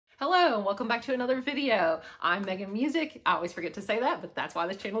Hello, and welcome back to another video. I'm Megan Music. I always forget to say that, but that's why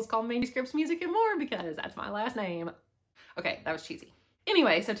this channel is called Manuscripts, Music, and More, because that's my last name. Okay, that was cheesy.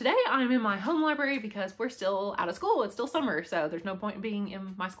 Anyway, so today I'm in my home library because we're still out of school. It's still summer, so there's no point in being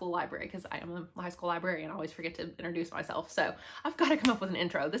in my school library because I am a high school librarian. I always forget to introduce myself, so I've got to come up with an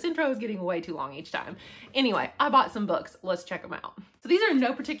intro. This intro is getting way too long each time. Anyway, I bought some books. Let's check them out. So these are in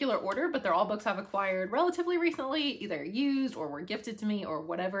no particular order, but they're all books I've acquired relatively recently, either used or were gifted to me or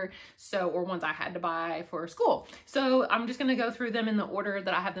whatever, or ones I had to buy for school. So I'm just gonna go through them in the order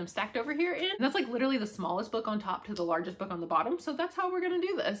that I have them stacked over here in. And that's like literally the smallest book on top to the largest book on the bottom. So that's how we're gonna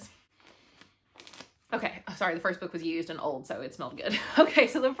do this. Okay, sorry, the first book was used and old, so it smelled good. Okay,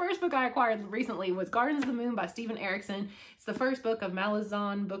 so the first book I acquired recently was Gardens of the Moon by Steven Erikson. It's the first book of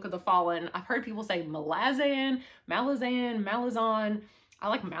Malazan, Book of the Fallen. I've heard people say Malazan, Malazan. I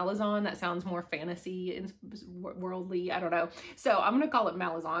like Malazan. That sounds more fantasy and worldly. I don't know. So I'm going to call it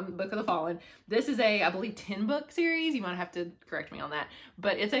Malazan, Book of the Fallen. This is a, I believe, 10-book series. You might have to correct me on that.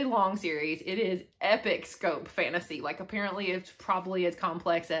 But it's a long series. It is epic scope fantasy. Like, apparently it's probably as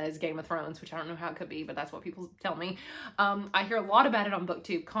complex as Game of Thrones, which I don't know how it could be, but that's what people tell me. I hear a lot about it on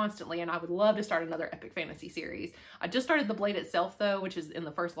BookTube constantly, and I would love to start another epic fantasy series. I just started The Blade itself, though, which is in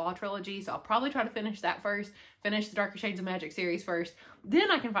the first Law trilogy, so I'll probably try to finish that first, finish the Darker Shades of Magic series first.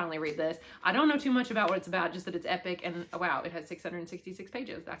 Then I can finally read this. I don't know too much about what it's about, just that it's epic, and wow, it has 666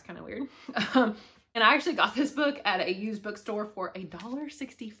 pages. That's kind of weird. And I actually got this book at a used bookstore for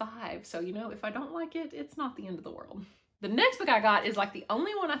 $1.65. So, you know, if I don't like it, it's not the end of the world. The next book I got is like the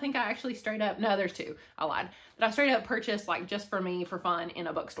only one I think I actually straight up, no, there's two, I lied, that I straight up purchased like just for me for fun in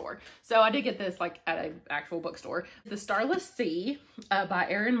a bookstore. So I did get this like at an actual bookstore. The Starless Sea by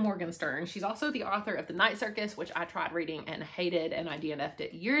Erin Morgenstern. She's also the author of The Night Circus, which I tried reading and hated, and I DNF'd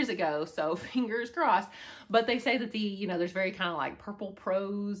it years ago, so fingers crossed. But they say that there's very kind of like purple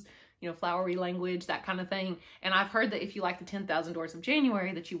prose, flowery language, that kind of thing. And I've heard that if you like the 10,000 Doors of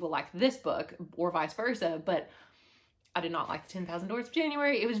January, that you will like this book, or vice versa, but I did not like the 10,000 Doors of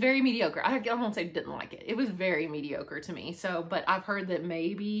January. It was very mediocre. I won't say didn't like it. It was very mediocre to me. So, but I've heard that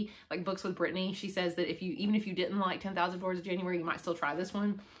maybe like Books with Brittany, she says that even if you didn't like 10,000 Doors of January, you might still try this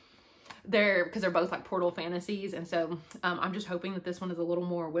one. Because they're both like portal fantasies. And so I'm just hoping that this one is a little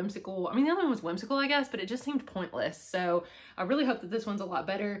more whimsical. I mean, the other one was whimsical, I guess, but it just seemed pointless. So I really hope that this one's a lot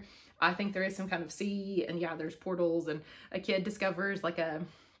better. I think there is some kind of sea, and yeah, there's portals, and a kid discovers like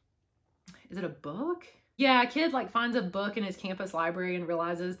is it a book? Yeah, a kid like finds a book in his campus library and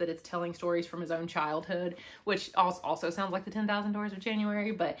realizes that it's telling stories from his own childhood, which also sounds like the 10,000 Doors of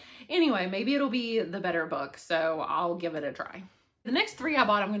January. But anyway, maybe it'll be the better book, so I'll give it a try. The next three I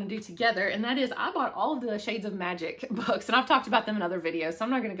bought I'm going to do together, and that is I bought all of the Shades of Magic books, and I've talked about them in other videos, so I'm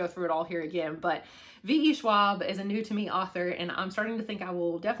not going to go through it all here again, but V.E. Schwab is a new to me author, and I'm starting to think I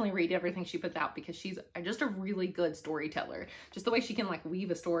will definitely read everything she puts out because she's just a really good storyteller. Just the way she can like weave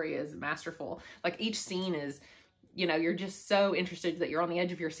a story is masterful. Like each scene is, you're just so interested that you're on the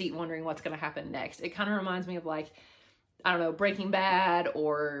edge of your seat wondering what's going to happen next. It kind of reminds me of like, I don't know, Breaking Bad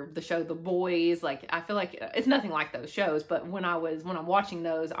or the show The Boys. Like, I feel like it's nothing like those shows, but when I'm watching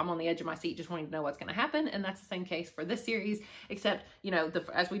those, I'm on the edge of my seat just wanting to know what's going to happen. And that's the same case for this series, except,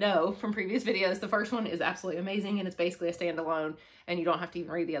 as we know from previous videos, the first one is absolutely amazing and it's basically a standalone and you don't have to even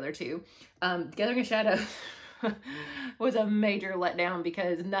read the other two. Gathering of Shadows was a major letdown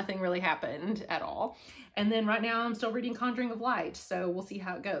because nothing really happened at all. And then right now I'm still reading Conjuring of Light, so we'll see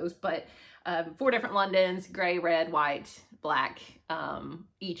how it goes. But 4 different Londons, gray, red, white, black,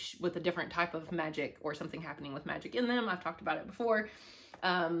 each with a different type of magic or something happening with magic in them. I've talked about it before.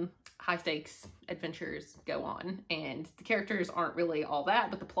 High stakes adventures go on, and the characters aren't really all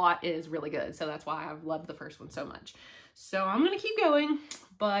that, but the plot is really good. So that's why I've loved the first one so much. So I'm going to keep going,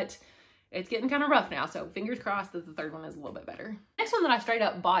 but it's getting kind of rough now. So fingers crossed that the third one is a little bit better. Next one that I straight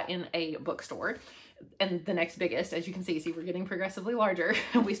up bought in a bookstore, and the next biggest, as you can see we're getting progressively larger.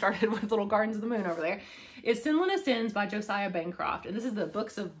 We started with little Gardens of the Moon over there, is Sinless Sins by Josiah Bancroft. And this is the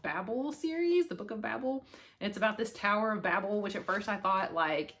Books of Babel series, the Book of Babel. And it's about this Tower of Babel, which at first I thought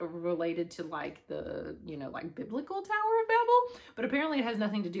like related to like the, like biblical Tower of Babel, but apparently it has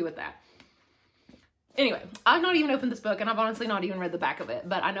nothing to do with that. Anyway, I've not even opened this book, and I've honestly not even read the back of it,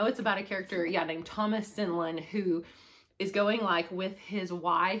 but I know it's about a character, named Thomas Sinlin, who is going like with his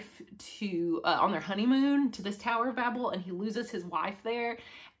wife to on their honeymoon to this Tower of Babel, and he loses his wife there,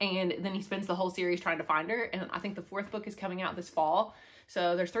 and then he spends the whole series trying to find her. And I think the 4th book is coming out this fall,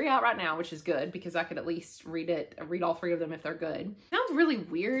 so there's 3 out right now, which is good because I could at least read all 3 of them if they're good. Sounds really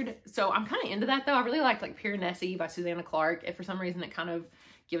weird, so I'm kind of into that though. I really like Piranesi by Susanna Clark, and for some reason it kind of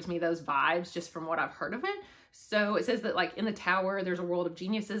gives me those vibes just from what I've heard of it. So it says that like in the tower, there's a world of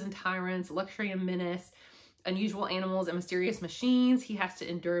geniuses and tyrants, luxury and menace, unusual animals and mysterious machines. He has to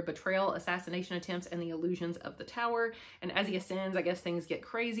endure betrayal, assassination attempts, and the illusions of the tower. And as he ascends, I guess things get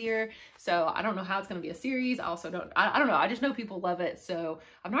crazier. So I don't know how it's going to be a series. I also don't know. I just know people love it. So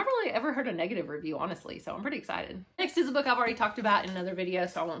I've not really ever heard a negative review, honestly. So I'm pretty excited. Next is a book I've already talked about in another video,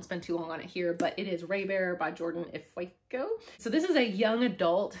 so I won't spend too long on it here, but it is Raybearer by Jordan Ifueko. So this is a young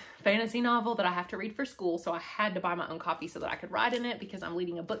adult fantasy novel that I have to read for school. So I had to buy my own copy so that I could write in it because I'm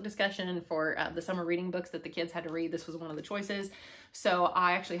leading a book discussion for the summer reading books that the kids had to read. This was one of the choices. So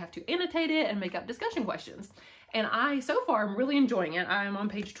I actually have to annotate it and make up discussion questions. And so far, I'm really enjoying it. I'm on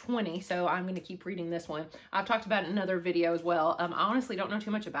page 20, so I'm going to keep reading this one. I've talked about it in another video as well. I honestly don't know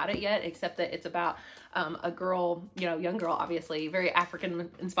too much about it yet, except that it's about a girl, young girl, obviously, very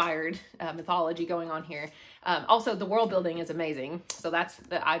African-inspired mythology going on here. Also, the world building is amazing. So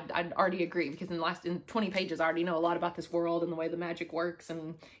I'd already agree, because in 20 pages, I already know a lot about this world and the way the magic works,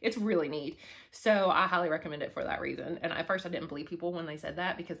 and it's really neat. So I highly recommend it for that reason. And at first I didn't believe people when they said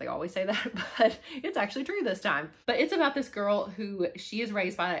that, because they always say that, but it's actually true this time. But it's about this girl who she is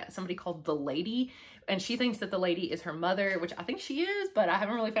raised by somebody called the Lady, and she thinks that the Lady is her mother, which I think she is, but I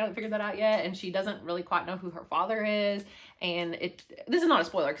haven't really figured that out yet. And she doesn't really quite know who her father is. And this is not a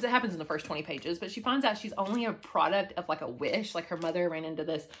spoiler because it happens in the first 20 pages, but she finds out she's only a product of like a wish. Like her mother ran into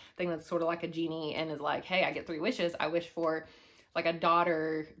this thing that's sort of like a genie and is like, hey, I get 3 wishes. I wish for like a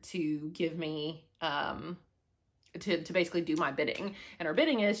daughter to give me, to basically do my bidding. And her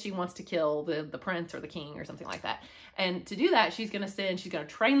bidding is she wants to kill the prince or the king or something like that. And to do that, she's going to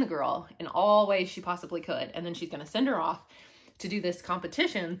train the girl in all ways she possibly could. And then she's going to send her off to do this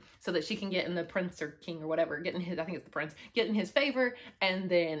competition so that she can get in the prince or king or whatever, I think it's the prince, get in his favor and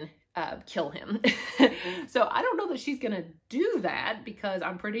then kill him. So I don't know that she's gonna do that, because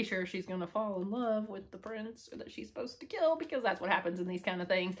I'm pretty sure she's gonna fall in love with the prince that she's supposed to kill, because that's what happens in these kind of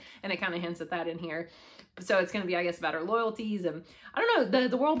things, and it kind of hints at that in here. So it's gonna be, I guess, about her loyalties, and I don't know,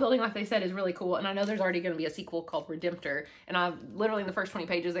 the world building, like they said, is really cool. And I know there's already gonna be a sequel called Redemptor, and I've literally in the first 20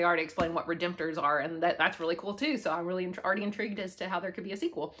 pages they already explained what Redemptors are, and that's really cool too. So I'm really already intrigued as to how there could be a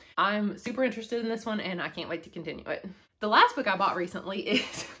sequel. I'm super interested in this one, and I can't wait to continue it. The last book I bought recently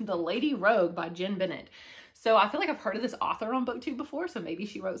is The Lady Rogue by Jen Bennett. So I feel like I've heard of this author on BookTube before, so maybe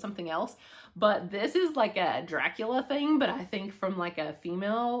she wrote something else. But this is like a Dracula thing, but I think from like a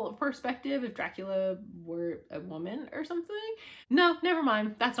female perspective, if Dracula were a woman or something. No, never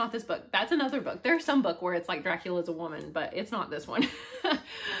mind. That's not this book. That's another book. There's some book where it's like Dracula's a woman, but it's not this one.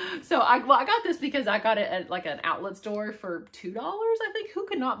 So I got this because I got it at like an outlet store for $2, I think. Who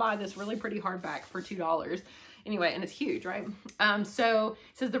could not buy this really pretty hardback for $2? Anyway, and it's huge, right? So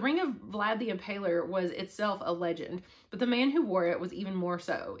it says the ring of Vlad the Impaler was itself a legend, but the man who wore it was even more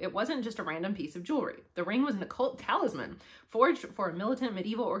so. It wasn't just a random piece of jewelry. The ring was an occult talisman forged for a militant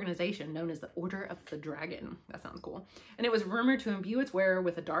medieval organization known as the Order of the Dragon. That sounds cool. And it was rumored to imbue its wearer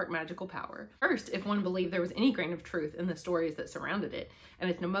with a dark magical power. First, if one believed there was any grain of truth in the stories that surrounded it, and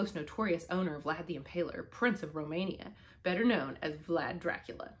its most notorious owner, Vlad the Impaler, Prince of Romania, better known as Vlad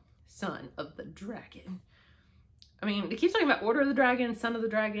Dracula, son of the dragon. I mean, it keeps talking about Order of the Dragon, Son of the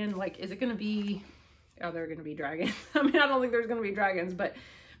Dragon. Like, is it going to be... Are there going to be dragons? I mean, I don't think there's going to be dragons, but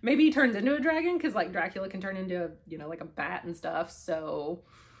maybe he turns into a dragon, because, like, Dracula can turn into, like a bat and stuff. So,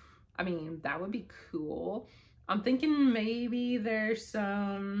 I mean, that would be cool. I'm thinking maybe there's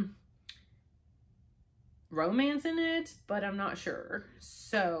some romance in it, but I'm not sure.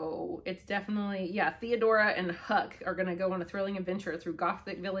 So, it's definitely... Yeah, Theodora and Huck are going to go on a thrilling adventure through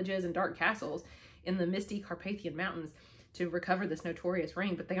Gothic villages and dark castles in the misty Carpathian Mountains to recover this notorious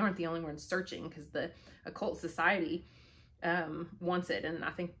ring, but they aren't the only ones searching, because the occult society wants it, and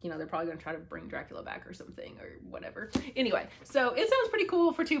I think, they're probably going to try to bring Dracula back or something, or whatever. Anyway, so it sounds pretty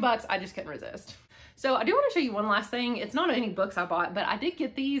cool for $2. I just couldn't resist. So I do want to show you one last thing. It's not any books I bought, but I did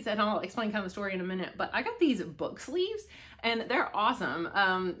get these, and I'll explain kind of the story in a minute, but I got these book sleeves, and they're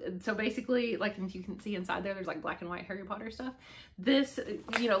awesome. So basically, like you can see inside there's like black and white Harry Potter stuff. This,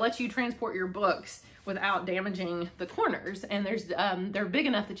 lets you transport your books without damaging the corners, and they're big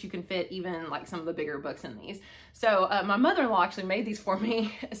enough that you can fit even like some of the bigger books in these. So my mother-in-law actually made these for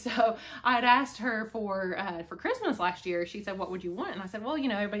me. So I had asked her for Christmas last year. She said, what would you want? And I said, well,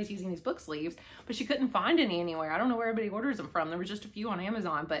 everybody's using these book sleeves, but she couldn't find any anywhere. I don't know where everybody orders them from. There was just a few on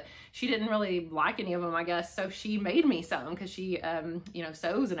Amazon, but she didn't really like any of them, I guess. So she made me some, because she,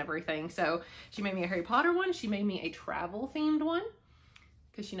 sews and everything. So she made me a Harry Potter one. She made me a travel themed one,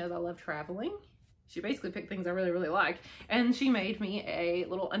 because she knows I love traveling. She basically picked things I really, really like. And she made me a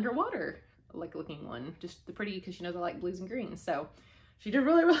little underwater looking one, just the pretty, because she knows I like blues and greens. So She did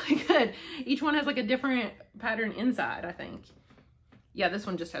really, really good. Each one has like a different pattern inside, I think. Yeah, this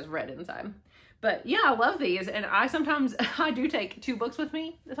one just has red inside. But yeah, I love these. And I sometimes, I do take 2 books with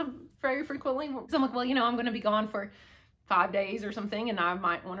me very frequently. So I'm like, well, you know, I'm going to be gone for 5 days or something, and I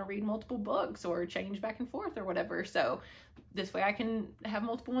might want to read multiple books or change back and forth or whatever. So this way I can have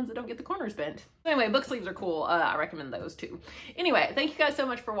multiple ones that don't get the corners bent. Anyway, book sleeves are cool. I recommend those too. Anyway, thank you guys so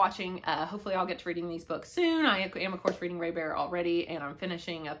much for watching. Hopefully I'll get to reading these books soon. I am of course reading Rae Bear already, and I'm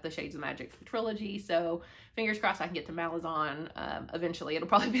finishing up the Shades of Magic trilogy. So fingers crossed I can get to Malazan eventually. It'll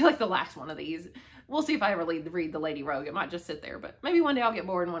probably be like the last one of these. We'll see if I ever read the Lady Rogue. It might just sit there, but maybe one day I'll get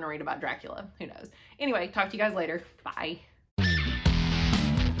bored and want to read about Dracula. Who knows? Anyway, talk to you guys later. Bye.